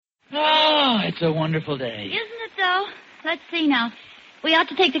it's a wonderful day. Isn't it, though? Let's see now. We ought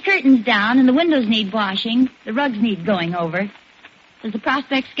to take the curtains down, and the windows need washing. The rugs need going over. Does the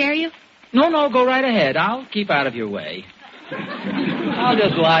prospect scare you? No, go right ahead. I'll keep out of your way. I'll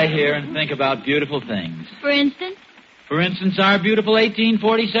just lie here and think about beautiful things. For instance? For instance, our beautiful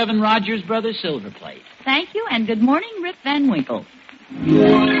 1847 Rogers Brothers silver plate. Thank you, and good morning, Rip Van Winkle.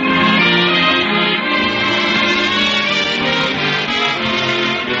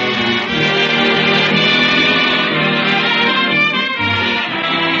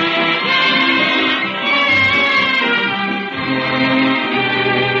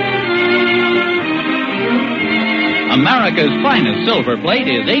 America's finest silver plate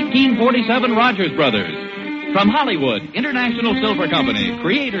is 1847 Rogers Brothers. From Hollywood, International Silver Company,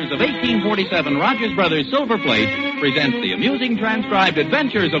 creators of 1847 Rogers Brothers Silver Plate, presents the amusing transcribed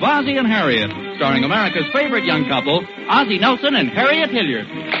adventures of Ozzie and Harriet, starring America's favorite young couple, Ozzie Nelson and Harriet Hilliard.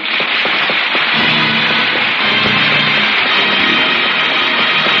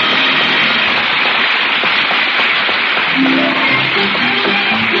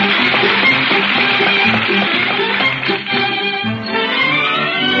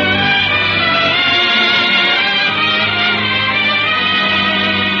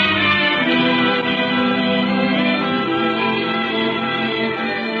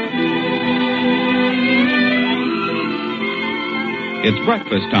 It's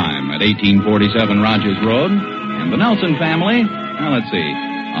breakfast time at 1847 Rogers Road, and the Nelson family, now let's see,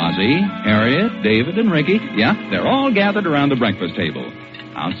 Ozzie, Harriet, David, and Ricky, yeah, they're all gathered around the breakfast table.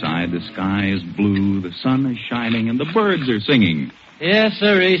 Outside, the sky is blue, the sun is shining, and the birds are singing. Yes,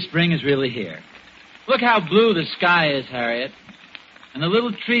 sirree, spring is really here. Look how blue the sky is, Harriet. And the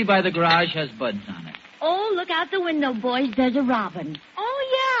little tree by the garage has buds on it. Oh, look out the window, boys. There's a robin.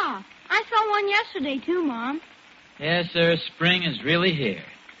 Oh, yeah. I saw one yesterday, too, Mom. Yes, sir, spring is really here.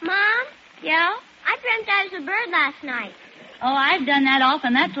 Mom, Yeah? I dreamt I was a bird last night. Oh, I've done that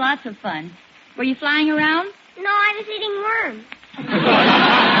often. That's lots of fun. Were you flying around? No, I was eating worms.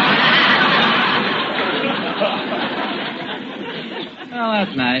 Well,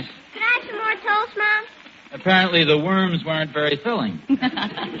 that's nice. Could I have some more toast, Mom? Apparently the worms weren't very filling.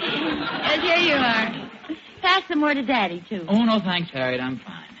 Yes, here you are. Pass some more to Daddy, too. Oh, no, thanks, Harriet. I'm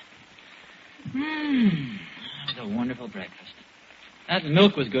fine. That was a wonderful breakfast. That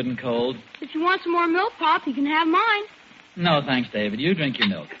milk was good and cold. If you want some more milk, Pop, you can have mine. No, thanks, David. You drink your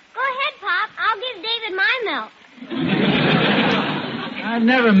milk. Go ahead, Pop. I'll give David my milk. I've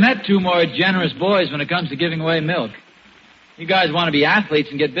never met two more generous boys when it comes to giving away milk. You guys want to be athletes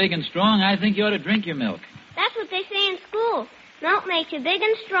and get big and strong, I think you ought to drink your milk. That's what they say in school. Milk makes you big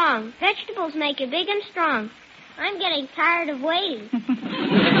and strong. Vegetables make you big and strong. I'm getting tired of waiting.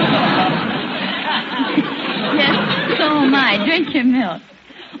 Yes, so am I. Drink your milk.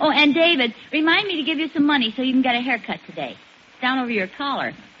 Oh, and David, remind me to give you some money so you can get a haircut today. It's down over your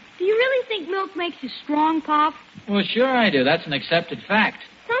collar. Do you really think milk makes you strong, Pop? Well, sure I do. That's an accepted fact.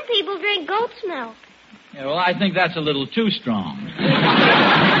 Some people drink goat's milk. Yeah, well, I think that's a little too strong.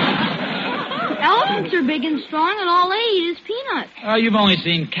 Elephants are big and strong, and all they eat is peanuts. Oh, you've only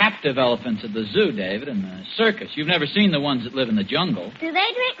seen captive elephants at the zoo, David, and the circus. You've never seen the ones that live in the jungle. Do they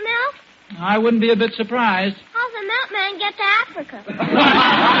drink milk? I wouldn't be a bit surprised. How's the milkman get to Africa?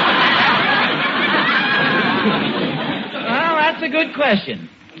 Well, that's a good question.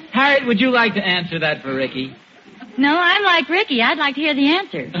 Harriet, would you like to answer that for Ricky? No, I'm like Ricky. I'd like to hear the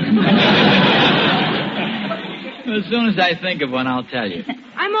answer. As soon as I think of one, I'll tell you.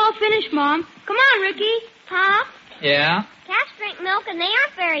 I'm all finished, Mom. Come on, Ricky. Pop, Yeah? cats drink milk and they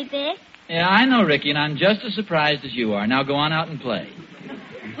aren't very big. Yeah, I know, Ricky, and I'm just as surprised as you are. Now go on out and play.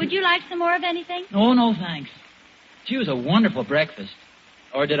 Would you like some more of anything? Oh, no, thanks. Gee, it was a wonderful breakfast.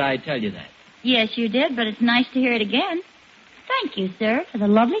 Or did I tell you that? Yes, you did, but it's nice to hear it again. Thank you, sir, for the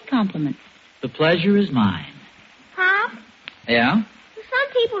lovely compliment. The pleasure is mine. Pop, Yeah? do some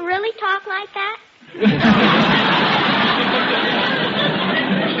people really talk like that?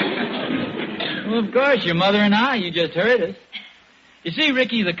 Well, of course, your mother and I, you just heard us. You see,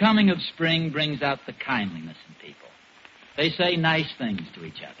 Ricky, the coming of spring brings out the kindliness in people. They say nice things to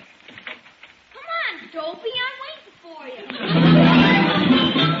each other. Come on, Dopey. I'm waiting for you.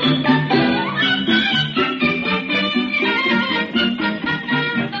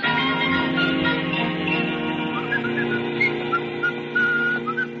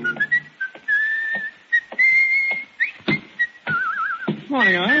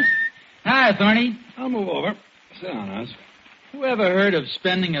 Morning, Oz. Hi, Thorny. I'll move over. Sit down, Oz. Who ever heard of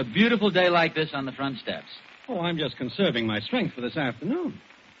spending a beautiful day like this on the front steps? Oh, I'm just conserving my strength for this afternoon.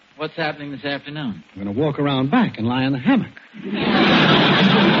 What's happening this afternoon? I'm going to walk around back and lie in the hammock.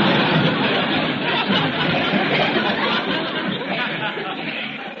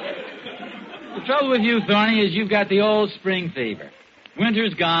 trouble with you, Thorny, is you've got the old spring fever.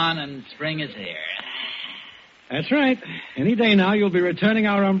 Winter's gone and spring is here. That's right. Any day now, you'll be returning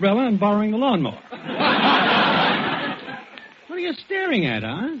our umbrella and borrowing the lawnmower. What are you staring at,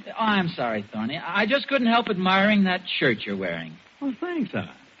 huh? Oh, I'm sorry, Thorny. I just couldn't help admiring that shirt you're wearing. Well, thanks, huh?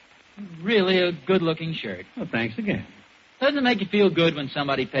 Really a good-looking shirt. Well, thanks again. Doesn't it make you feel good when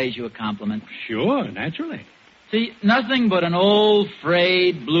somebody pays you a compliment? Sure, naturally. See, nothing but an old,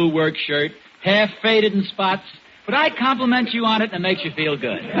 frayed blue work shirt, half faded in spots, but I compliment you on it and it makes you feel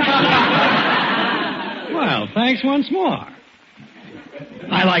good. Well, thanks once more.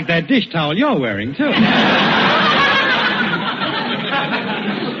 I like that dish towel you're wearing, too.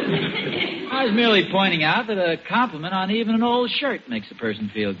 I was merely pointing out that a compliment on even an old shirt makes a person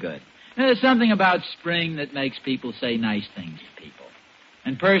feel good. And there's something about spring that makes people say nice things to people.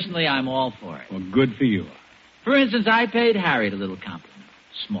 And personally, I'm all for it. Well, good for you. For instance, I paid Harriet a little compliment.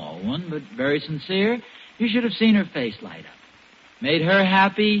 Small one, but very sincere. You should have seen her face light up. Made her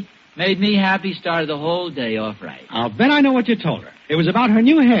happy, made me happy, started the whole day off right. I'll bet I know what you told her. It was about her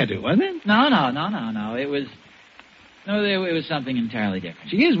new hairdo, wasn't it? No. It was something entirely different.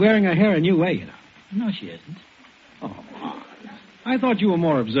 She is wearing her hair a new way, you know. No, she isn't. Oh, I thought you were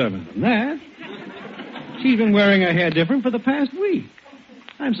more observant than that. She's been wearing her hair different for the past week.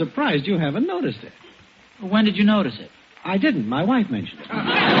 I'm surprised you haven't noticed it. Well, when did you notice it? I didn't. My wife mentioned it.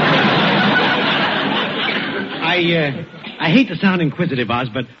 I hate to sound inquisitive, Oz,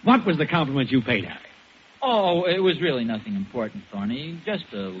 but what was the compliment you paid Harry? Oh, it was really nothing important, Thorny.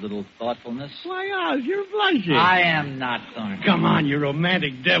 Just a little thoughtfulness. Why, Oz, you're blushing. I am not, Thorny. Come on, you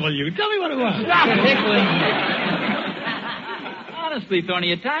romantic devil, you. Tell me what it was. Stop tickling me. Honestly,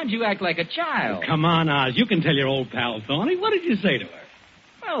 Thorny, at times you act like a child. Come on, Oz. You can tell your old pal, Thorny. What did you say to her?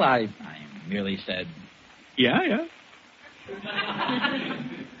 Well, I merely said... Yeah.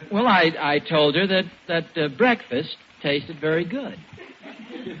 Well, I told her that breakfast tasted very good.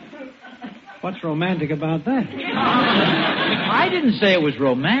 What's romantic about that? I didn't say it was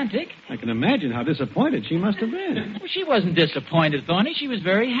romantic. I can imagine how disappointed she must have been. Well, she wasn't disappointed, Thorny. She was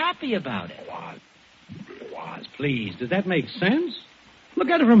very happy about it. Oz, please. Does that make sense? Look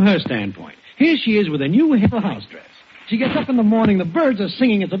at it from her standpoint. Here she is with a new Hill House dress. She gets up in the morning, the birds are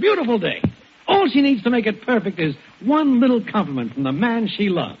singing, it's a beautiful day. All she needs to make it perfect is one little compliment from the man she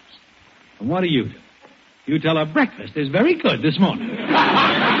loves. And what do? You tell her breakfast is very good this morning. As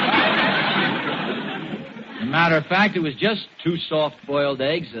a matter of fact, it was just 2 soft-boiled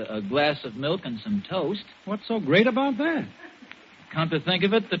eggs, a glass of milk, and some toast. What's so great about that? Come to think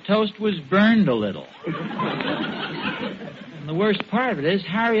of it, the toast was burned a little. And the worst part of it is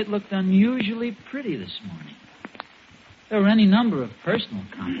Harriet looked unusually pretty this morning. There were any number of personal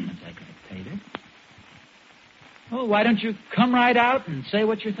compliments I could have paid her. Well, why don't you come right out and say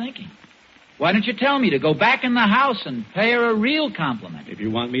what you're thinking? Why don't you tell me to go back in the house and pay her a real compliment? If you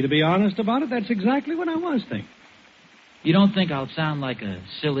want me to be honest about it, that's exactly what I was thinking. You don't think I'll sound like a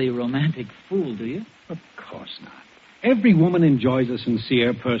silly romantic fool, do you? Of course not. Every woman enjoys a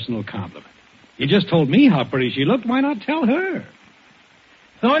sincere personal compliment. You just told me how pretty she looked. Why not tell her?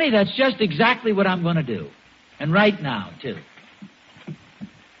 Thorny, that's just exactly what I'm going to do. And right now, too.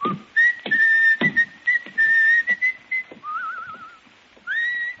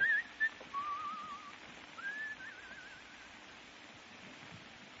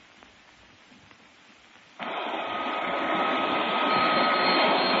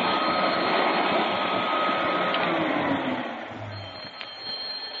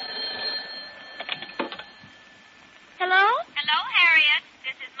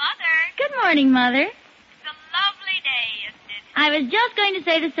 Good morning, Mother. It's a lovely day, isn't it? I was just going to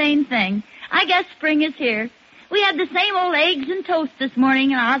say the same thing. I guess spring is here. We had the same old eggs and toast this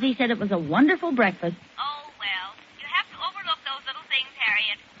morning, and Ozzie said it was a wonderful breakfast. Oh, well, you have to overlook those little things,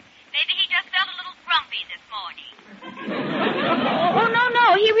 Harriet. Maybe he just felt a little grumpy this morning. Oh, no,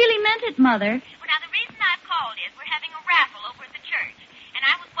 he really meant it, Mother. Well, now, the reason I've called is we're having a raffle over at the church, and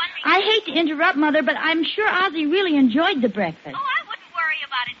I was wondering... I hate to interrupt, Mother, but I'm sure Ozzie really enjoyed the breakfast. Oh, I wouldn't worry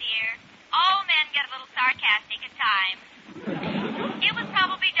about it, dear. All men get a little sarcastic at times. It was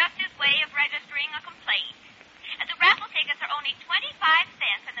probably just his way of registering a complaint. And the raffle tickets are only 25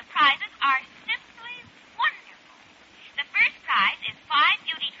 cents, and the prizes are simply wonderful. The first prize is 5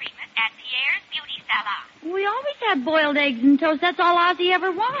 beauty treatments at Pierre's Beauty Salon. We always have boiled eggs and toast. That's all Ozzie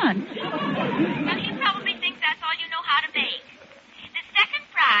ever wants. Well, you probably think that's all you know how to make. The second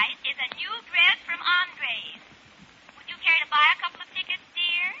prize is a new dress from Andres. Would you care to buy a couple of tickets,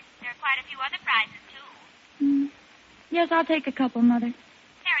 dear? There are quite a few other prizes, too. Yes, I'll take a couple, Mother.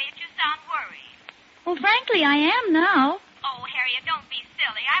 Harriet, you sound worried. Well, frankly, I am now. Oh, Harriet, don't be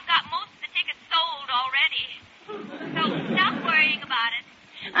silly. I've got most of the tickets sold already. So stop worrying about it.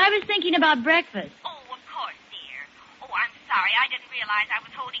 I was thinking about breakfast. Oh, of course, dear. Oh, I'm sorry. I didn't realize I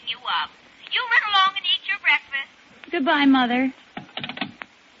was holding you up. You run along and eat your breakfast. Goodbye, Mother.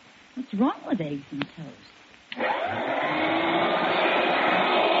 What's wrong with eggs and toast?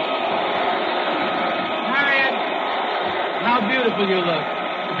 Harriet, how beautiful you look.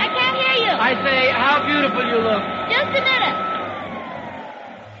 I can't hear you. I say, how beautiful you look. Just a minute.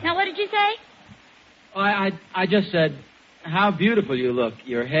 Now, what did you say? Oh, I just said, how beautiful you look.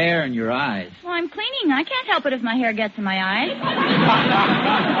 Your hair and your eyes. Well, I'm cleaning. I can't help it if my hair gets in my eyes.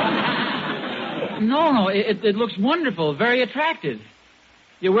 No, it looks wonderful, very attractive.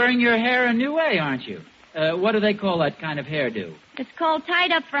 You're wearing your hair a new way, aren't you? What do they call that kind of hairdo? It's called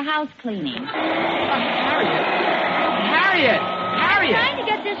tied up for house cleaning. Harriet! I'm trying to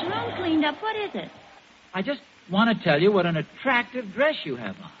get this room cleaned up. What is it? I just want to tell you what an attractive dress you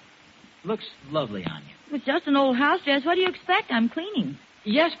have on. Looks lovely on you. It's just an old house dress. What do you expect? I'm cleaning.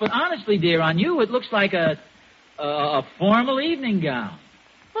 Yes, but honestly, dear, on you it looks like a formal evening gown.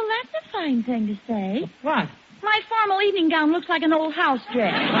 Well, that's a fine thing to say. What? My formal evening gown looks like an old house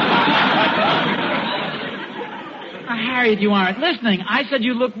dress. Harriet, you aren't listening. I said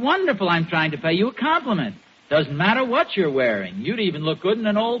you look wonderful. I'm trying to pay you a compliment. Doesn't matter what you're wearing. You'd even look good in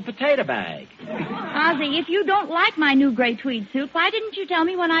an old potato bag. Ozzie, if you don't like my new gray tweed suit, why didn't you tell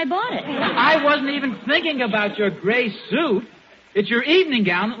me when I bought it? I wasn't even thinking about your gray suit. It's your evening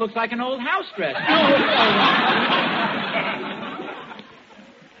gown that looks like an old house dress.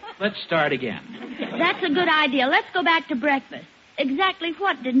 Let's start again. That's a good idea. Let's go back to breakfast. Exactly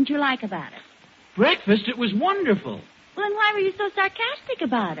what didn't you like about it? Breakfast, it was wonderful. Well, then why were you so sarcastic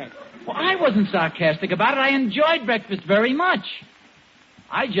about it? Well, I wasn't sarcastic about it. I enjoyed breakfast very much.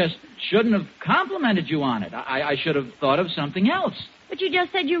 I just shouldn't have complimented you on it. I should have thought of something else. But you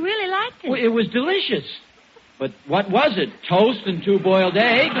just said you really liked it. Well, it was delicious. But what was it? Toast and 2 boiled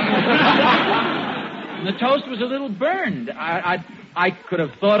eggs? And the toast was a little burned. I could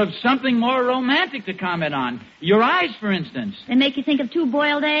have thought of something more romantic to comment on. Your eyes, for instance. They make you think of 2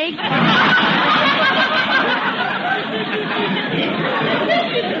 boiled eggs?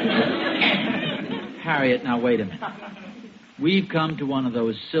 Harriet, now wait a minute. We've come to one of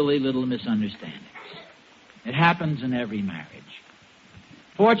those silly little misunderstandings. It happens in every marriage.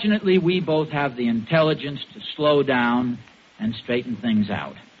 Fortunately, we both have the intelligence to slow down and straighten things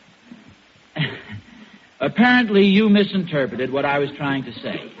out. Apparently, you misinterpreted what I was trying to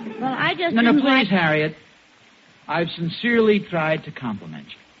say. Well, I just No, didn't please, like... Harriet. I've sincerely tried to compliment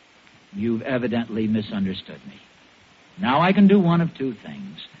you. You've evidently misunderstood me. Now I can do one of 2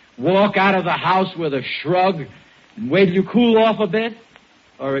 things. Walk out of the house with a shrug and wait till you cool off a bit,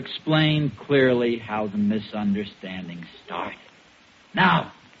 or explain clearly how the misunderstanding started.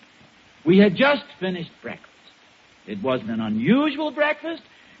 Now, we had just finished breakfast. It wasn't an unusual breakfast.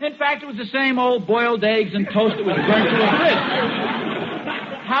 In fact, it was the same old boiled eggs and toast that was burnt to a crisp.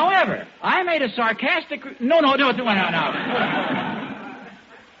 However, I made a sarcastic... No.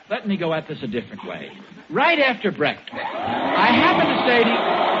 Let me go at this a different way. Right after breakfast, I happened to say to you...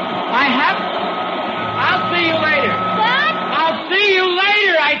 I'll see you later. What? I'll see you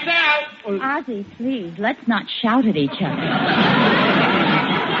later, I said. Ozzie, please, let's not shout at each other.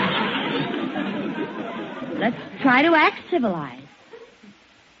 Let's try to act civilized.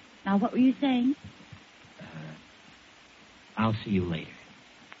 Now, what were you saying? I'll see you later.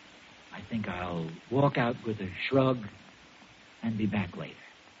 I think I'll walk out with a shrug and be back later.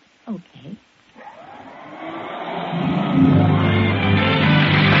 Okay.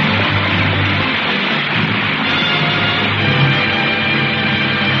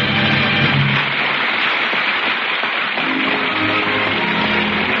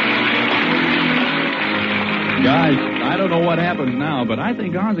 Guys, I don't know what happens now, but I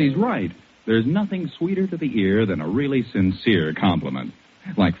think Ozzie's right. There's nothing sweeter to the ear than a really sincere compliment.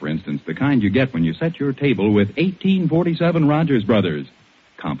 Like, for instance, the kind you get when you set your table with 1847 Rogers Brothers.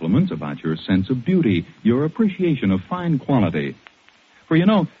 Compliments about your sense of beauty, your appreciation of fine quality. For you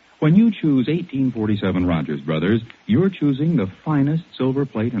know, when you choose 1847 Rogers Brothers, you're choosing the finest silver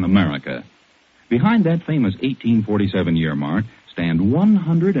plate in America. Behind that famous 1847 year mark stand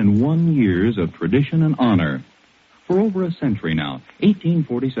 101 years of tradition and honor. For over a century now,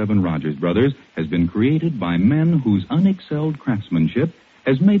 1847 Rogers Brothers has been created by men whose unexcelled craftsmanship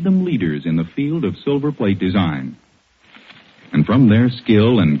has made them leaders in the field of silver plate design. And from their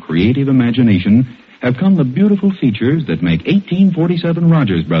skill and creative imagination have come the beautiful features that make 1847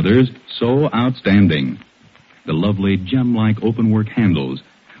 Rogers Brothers so outstanding. The lovely gem-like openwork handles,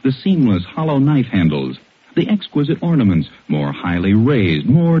 the seamless hollow knife handles, the exquisite ornaments, more highly raised,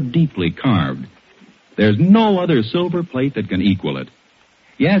 more deeply carved. There's no other silver plate that can equal it.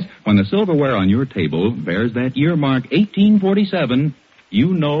 Yes, when the silverware on your table bears that year mark 1847,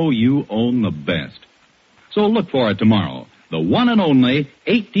 you know you own the best. So look for it tomorrow. The one and only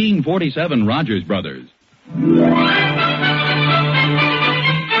 1847 Rogers Brothers.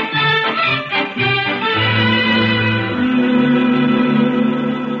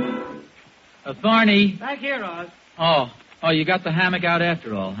 Thorny. Back here, Oz. Oh, you got the hammock out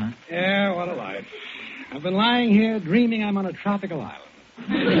after all, huh? Yeah, what a life. I've been lying here dreaming I'm on a tropical island.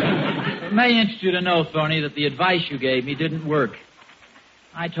 It may interest you to know, Thorny, that the advice you gave me didn't work.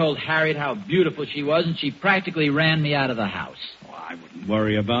 I told Harriet how beautiful she was, and she practically ran me out of the house. Oh, I wouldn't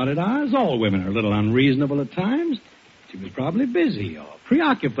worry about it, Oz. All women are a little unreasonable at times. She was probably busy or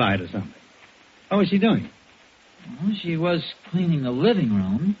preoccupied or something. What was she doing? Well, she was cleaning the living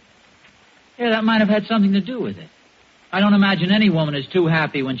room. Yeah, that might have had something to do with it. I don't imagine any woman is too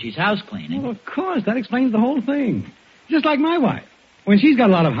happy when she's house cleaning. Well, of course. That explains the whole thing. Just like my wife. When she's got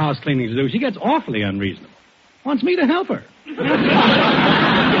a lot of house cleaning to do, she gets awfully unreasonable. Wants me to help her.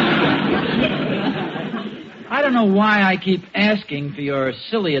 I don't know why I keep asking for your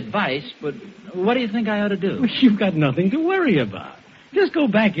silly advice, but what do you think I ought to do? You've got nothing to worry about. Just go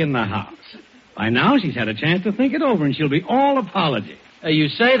back in the house. By now, she's had a chance to think it over, and she'll be all apology. You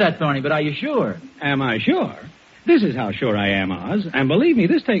say that, Thorny, but are you sure? Am I sure? This is how sure I am, Oz. And believe me,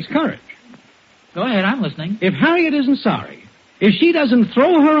 this takes courage. Go ahead, I'm listening. If Harriet isn't sorry, if she doesn't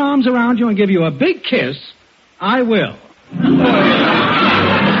throw her arms around you and give you a big kiss, I will.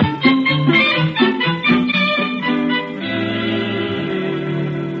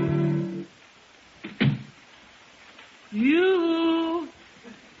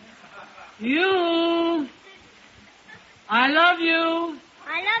 You. I love you.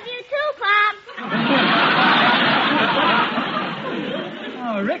 I love you too, Pop.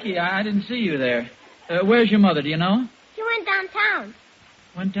 Oh, Ricky, I didn't see you there. Where's your mother, do you know? She went downtown.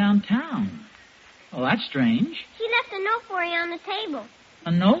 Went downtown? Oh, that's strange. She left a note for you on the table.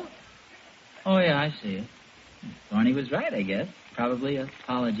 A note? Oh, yeah, I see it. Barney was right, I guess. Probably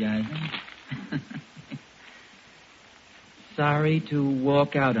apologizing. Sorry to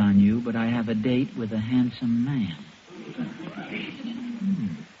walk out on you, but I have a date with a handsome man.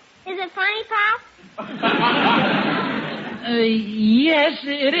 Is it funny, Pop? Yes,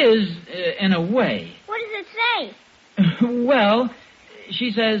 it is, in a way. What does it say? Well,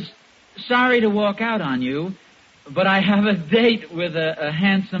 she says, sorry to walk out on you, but I have a date with a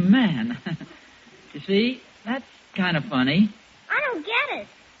handsome man. You see, that's kind of funny. I don't get it.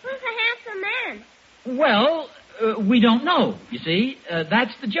 Who's a handsome man? Well, we don't know, you see.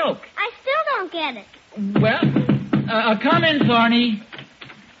 That's the joke. I still don't get it. Well, come in, Thorny.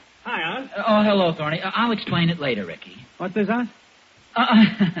 Hi, Oz. Oh, hello, Thorny. I'll explain it later, Ricky. What's this, Oz?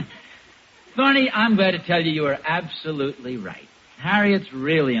 Thorny, I'm glad to tell you are absolutely right. Harriet's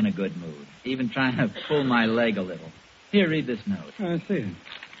really in a good mood, even trying to pull my leg a little. Here, read this note. Oh, I see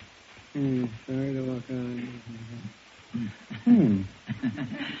it. Sorry to walk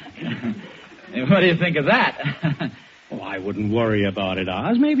Hey, what do you think of that? Oh, I wouldn't worry about it,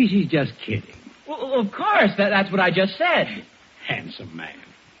 Oz. Maybe she's just kidding. Well, of course. That's what I just said. Handsome man.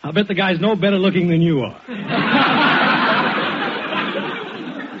 I'll bet the guy's no better looking than you are.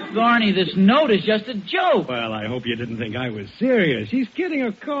 Thorny, this note is just a joke. Well, I hope you didn't think I was serious. She's kidding,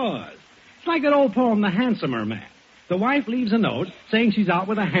 of course. It's like that old poem, The Handsomer Man. The wife leaves a note saying she's out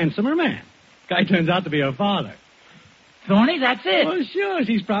with a handsomer man. Guy turns out to be her father. Thorny, that's it. Oh, sure.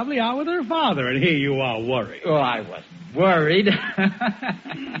 She's probably out with her father, and here you are worried. Oh, I wasn't worried.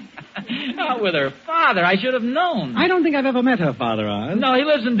 Out with her father. I should have known. I don't think I've ever met her father, Oz. No, he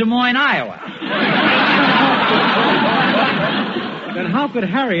lives in Des Moines, Iowa. Then how could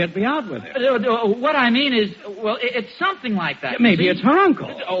Harriet be out with him? What I mean is, well, it's something like that. Maybe it's her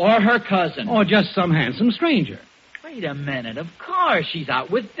uncle. Or her cousin. Or just some handsome stranger. Wait a minute. Of course, she's out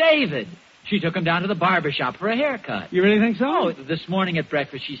with David. She took him down to the barber shop for a haircut. You really think so? Oh, this morning at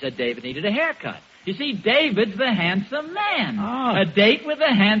breakfast she said David needed a haircut. You see, David's the handsome man. Oh. A date with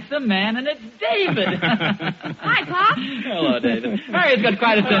a handsome man, and it's David. Hi, Pop. Hello, David. Harriet's got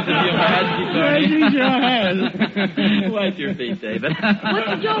quite a sense of humor, hasn't she, Tony? Yes, she sure has. Wipe your feet, David. What's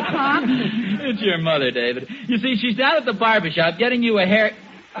the joke, Pop? It's your mother, David. You see, she's down at the barber shop getting you a hair...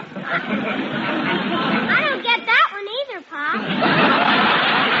 I don't get that one either, Pop.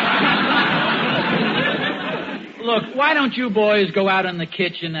 Look, why don't you boys go out in the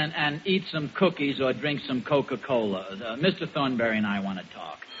kitchen and eat some cookies or drink some Coca-Cola? Mr. Thornberry and I want to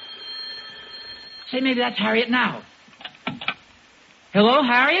talk. Say, maybe that's Harriet now. Hello,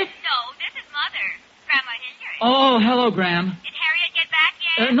 Harriet? No, this is Mother. Grandma Oh, hello, Graham. Did Harriet get back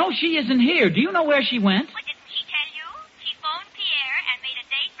yet? No, she isn't here. Do you know where she went? What didn't she tell you? She phoned Pierre and made a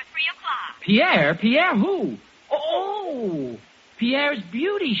date for 3 o'clock. Pierre? Pierre who? Oh, Pierre's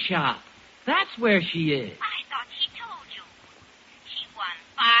beauty shop. That's where she is. I thought she told you. She won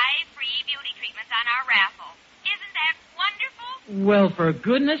 5 free beauty treatments on our raffle. Isn't that wonderful? Well, for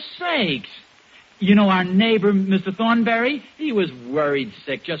goodness sakes. You know, our neighbor, Mr. Thornberry, he was worried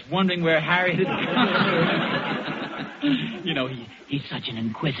sick, just wondering where Harriet had gone. You know, he's such an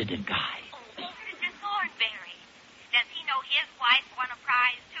inquisitive guy. Oh, Mr. Thornberry. Does he know his wife won a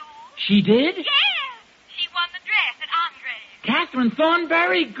prize, too? She did? Yeah. She won the dress at Andre's. Catherine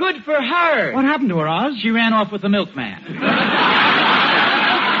Thornberry? Good for her. What happened to her, Oz? She ran off with the milkman.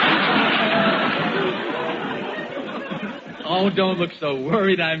 Oh, don't look so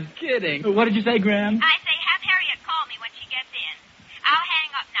worried. I'm kidding. What did you say, Graham? I say have Harriet call me when she gets in. I'll hang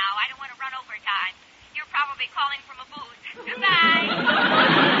up now. I don't want to run overtime. You're probably calling from a booth.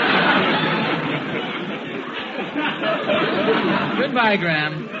 Goodbye. Goodbye,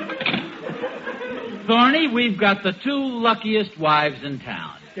 Graham. Thorny, we've got the 2 luckiest wives in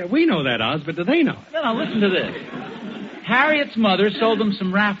town. Yeah, we know that, Oz, but do they know it? Now, listen to this. Harriet's mother sold them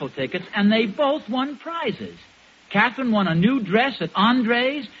some raffle tickets, and they both won prizes. Catherine won a new dress at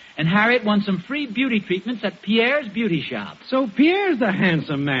Andre's, and Harriet won some free beauty treatments at Pierre's beauty shop. So Pierre's the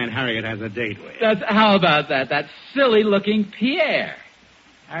handsome man Harriet has a date with. How about that? That silly-looking Pierre.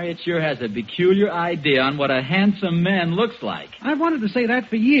 Harriet sure has a peculiar idea on what a handsome man looks like. I've wanted to say that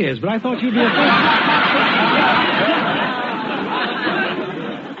for years, but I thought you'd be afraid.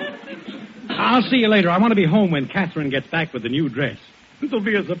 I'll see you later. I want to be home when Catherine gets back with the new dress. This'll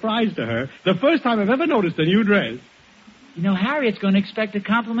be a surprise to her. The first time I've ever noticed a new dress. You know, Harriet's going to expect a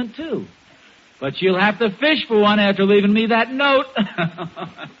compliment, too. But she'll have to fish for one after leaving me that note.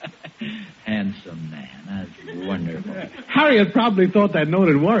 Handsome man. That's wonderful. Harriet probably thought that note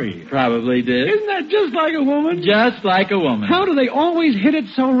would worry you. Probably did. Isn't that just like a woman? Just like a woman. How do they always hit it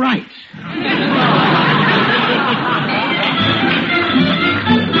so right?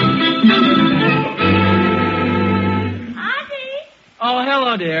 Oh,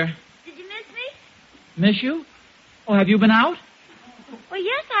 hello, dear. Did you miss me? Miss you? Oh, have you been out? Well,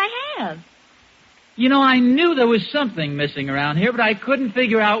 yes, I have. You know, I knew there was something missing around here, but I couldn't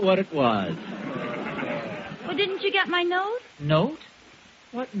figure out what it was. Well, didn't you get my note? Note?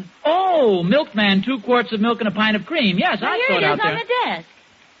 What? Oh, milkman, 2 quarts of milk and a pint of cream. Yes, Well, I here saw it it is out there. on the desk.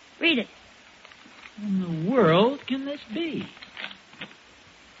 Read it. What in the world can this be?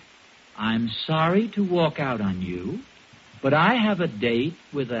 I'm sorry to walk out on you, but I have a date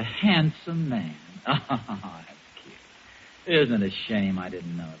with a handsome man. Oh, that's cute. Isn't it a shame I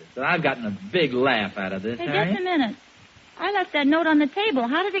didn't notice that? I've gotten a big laugh out of this, Hey, Harriet. just a minute. I left that note on the table.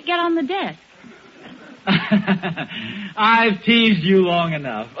 How did it get on the desk? I've teased you long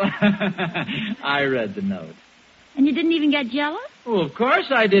enough. I read the note. And you didn't even get jealous? Well, of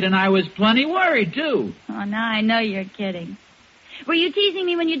course I did, and I was plenty worried, too. Oh, now I know you're kidding. Were you teasing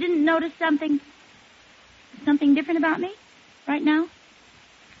me when you didn't notice something different about me right now?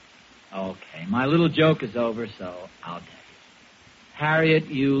 Okay, my little joke is over, so I'll tell you. Harriet,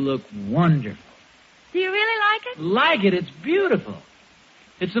 you look wonderful. Do you really like it? Like it? It's beautiful.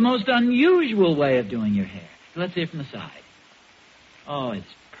 It's the most unusual way of doing your hair. Let's see it from the side. Oh, it's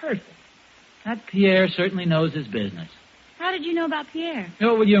perfect. That Pierre certainly knows his business. How did you know about Pierre?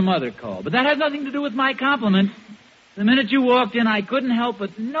 Oh, well, your mother called. But that has nothing to do with my compliment. The minute you walked in, I couldn't help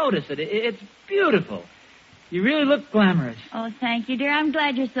but notice it. It's beautiful. You really look glamorous. Oh, thank you, dear. I'm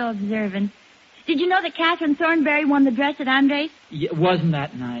glad you're so observant. Did you know that Catherine Thornberry won the dress at Andre's? Yeah, wasn't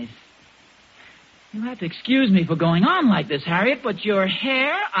that nice? You'll have to excuse me for going on like this, Harriet, but your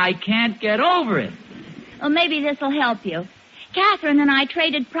hair, I can't get over it. Well, maybe this will help you. Catherine and I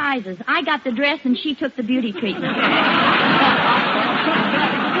traded prizes. I got the dress and she took the beauty treatment.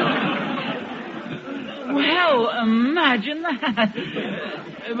 Well, imagine that.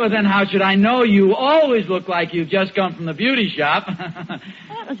 But then how should I know? You always look like you've just come from the beauty shop.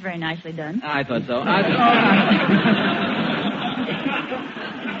 That was very nicely done. I thought so.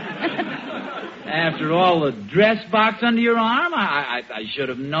 After all, the dress box under your arm, I should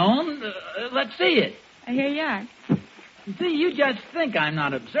have known. Let's see it. Here you are. See, you just think I'm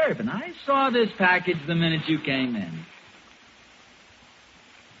not observant. I saw this package the minute you came in.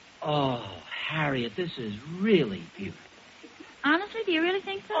 Oh, Harriet, this is really beautiful. Honestly, do you really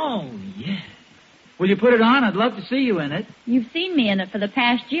think so? Oh, yes. Will you put it on? I'd love to see you in it. You've seen me in it for the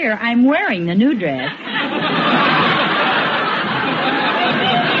past year. I'm wearing the new dress.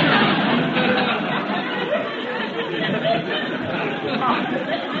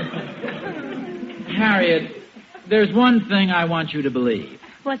 Harriet, there's one thing I want you to believe.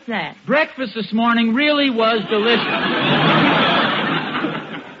 What's that? Breakfast this morning really was delicious.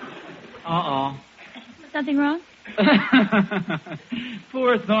 Uh-oh. Something wrong?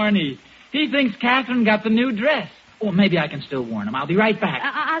 Poor Thorny. He thinks Catherine got the new dress. Oh, maybe I can still warn him. I'll be right back.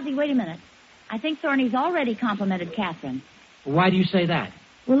 Ozzie, wait a minute. I think Thorny's already complimented Catherine. Why do you say that?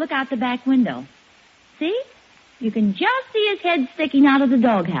 We'll look out the back window. See? You can just see his head sticking out of the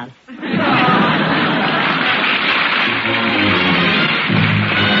doghouse.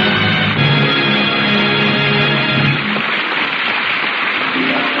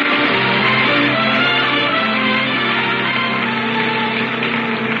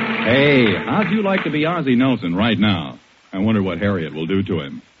 Hey, how'd you like to be Ozzie Nelson right now? I wonder what Harriet will do to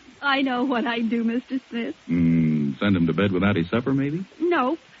him. I know what I'd do, Mr. Smith. Send him to bed without his supper, maybe?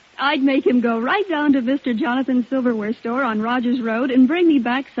 No. I'd make him go right down to Mr. Jonathan's Silverware store on Rogers Road and bring me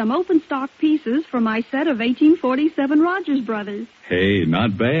back some open stock pieces for my set of 1847 Rogers Brothers. Hey,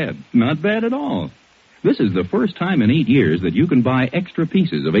 not bad. Not bad at all. This is the first time in 8 years that you can buy extra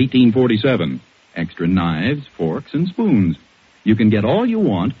pieces of 1847. Extra knives, forks, and spoons. You can get all you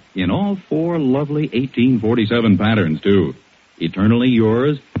want in all 4 lovely 1847 patterns, too. Eternally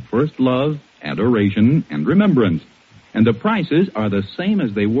Yours, First Love, Adoration, and Remembrance. And the prices are the same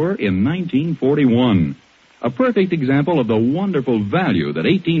as they were in 1941. A perfect example of the wonderful value that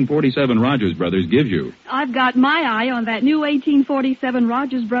 1847 Rogers Brothers gives you. I've got my eye on that new 1847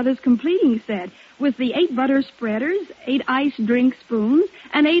 Rogers Brothers completing set with the 8 butter spreaders, 8 ice drink spoons,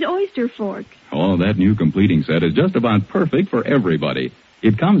 and 8 oyster forks. Oh, that new completing set is just about perfect for everybody.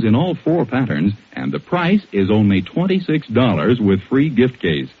 It comes in all 4 patterns, and the price is only $26 with free gift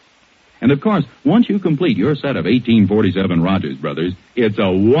case. And, of course, once you complete your set of 1847 Rogers Brothers, it's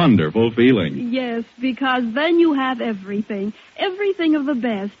a wonderful feeling. Yes, because then you have everything. Everything of the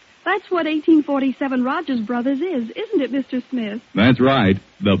best. That's what 1847 Rogers Brothers is, isn't it, Mr. Smith? That's right.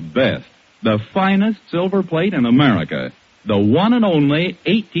 The best. The finest silver plate in America. The one and only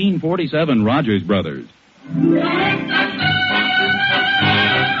 1847 Rogers Brothers.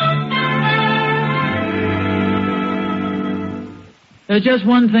 There's just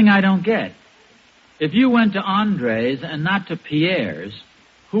one thing I don't get. If you went to Andre's and not to Pierre's,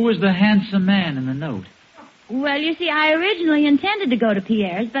 who was the handsome man in the note? Well, you see, I originally intended to go to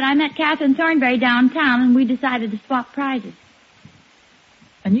Pierre's, but I met Catherine Thornberry downtown, and we decided to swap prizes.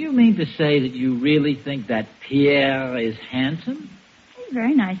 And you mean to say that you really think that Pierre is handsome? He's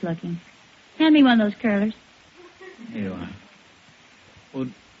very nice looking. Hand me one of those curlers. Here you are. Well,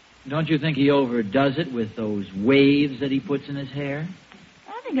 don't you think he overdoes it with those waves that he puts in his hair?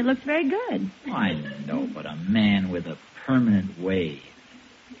 I think it looks very good. I know, but a man with a permanent wave.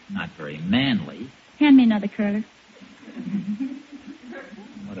 Not very manly. Hand me another curler.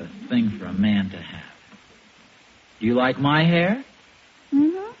 What a thing for a man to have. Do you like my hair?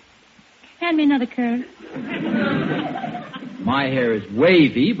 Mm-hmm. Hand me another curler. My hair is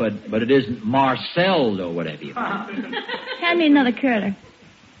wavy, but it isn't marcelled or whatever you call it. Hand me another curler.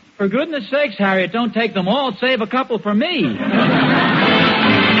 For goodness sakes, Harriet, don't take them all. Save a couple for me.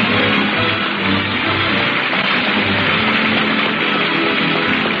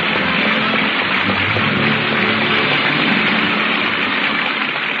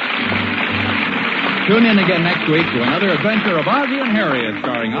 Tune in again next week to another adventure of Ozzie and Harriet,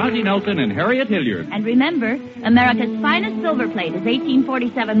 starring Ozzie Nelson and Harriet Hilliard. And remember, America's finest silver plate is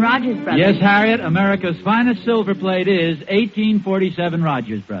 1847 Rogers Brothers. Yes, Harriet, America's finest silver plate is 1847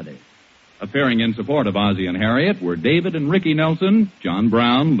 Rogers Brothers. Appearing in support of Ozzie and Harriet were David and Ricky Nelson, John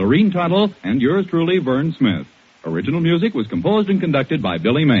Brown, Lorene Tuttle, and yours truly, Vern Smith. Original music was composed and conducted by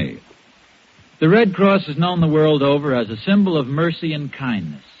Billy May. The Red Cross is known the world over as a symbol of mercy and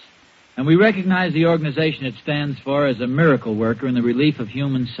kindness. And we recognize the organization it stands for as a miracle worker in the relief of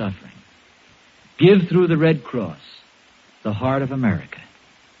human suffering. Give through the Red Cross, the heart of America.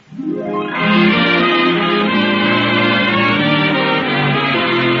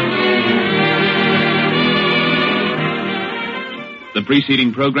 The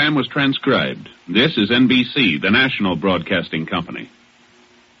preceding program was transcribed. This is NBC, the national broadcasting company.